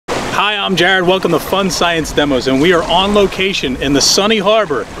Hi, I'm Jared. Welcome to Fun Science Demos, and we are on location in the sunny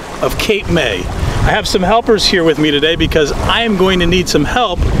harbor of Cape May. I have some helpers here with me today because I am going to need some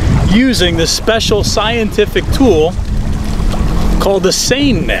help using this special scientific tool called the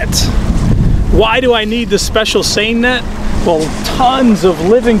Seine Net. Why do I need this special Seine Net? Well, tons of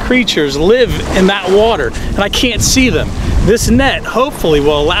living creatures live in that water, and I can't see them. This net hopefully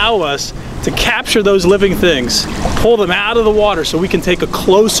will allow us to capture those living things, pull them out of the water so we can take a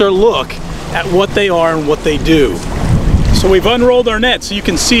closer look at what they are and what they do. So we've unrolled our net so you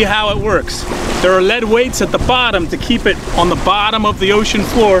can see how it works. There are lead weights at the bottom to keep it on the bottom of the ocean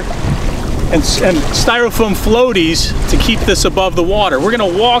floor, and styrofoam floaties to keep this above the water. We're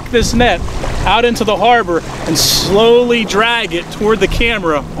gonna walk this net out into the harbor and slowly drag it toward the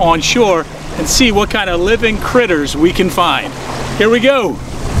camera on shore and see what kind of living critters we can find. Here we go.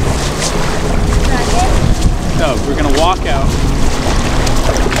 No, we're gonna walk out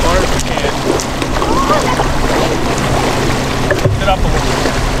as far as we can. Lift it up a little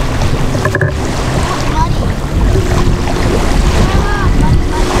bit.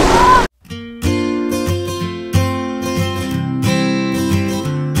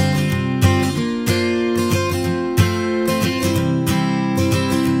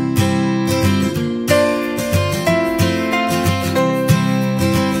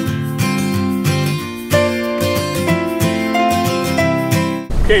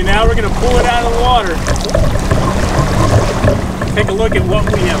 Okay, now we're going to pull it out of the water. Take a look at what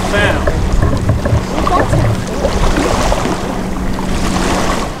we have found.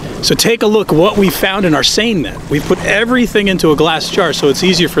 So take a look what we found in our Seine Net. We've put everything into a glass jar so it's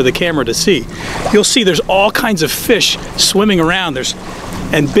easier for the camera to see. You'll see there's all kinds of fish swimming around.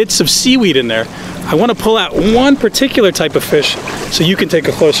 And bits of seaweed in there. I want to pull out one particular type of fish so you can take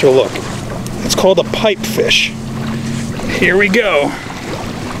a closer look. It's called a pipefish. Here we go.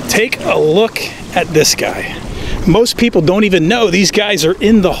 Take a look at this guy. Most people don't even know these guys are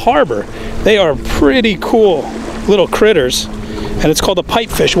in the harbor. They are pretty cool little critters, and it's called a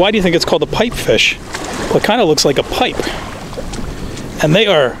pipefish. Why do you think it's called a pipefish? Well, it kind of looks like a pipe. And they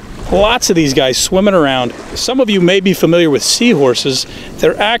are lots of these guys swimming around. Some of you may be familiar with seahorses.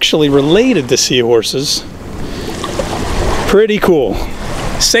 They're actually related to seahorses. Pretty cool.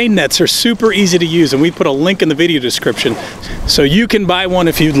 Seine nets are super easy to use, and we put a link in the video description so you can buy one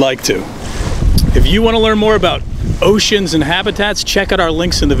if you'd like to. If you want to learn more about oceans and habitats, check out our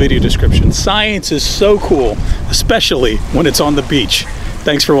links in the video description. Science is so cool, especially when it's on the beach.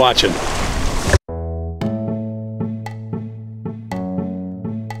 Thanks for watching.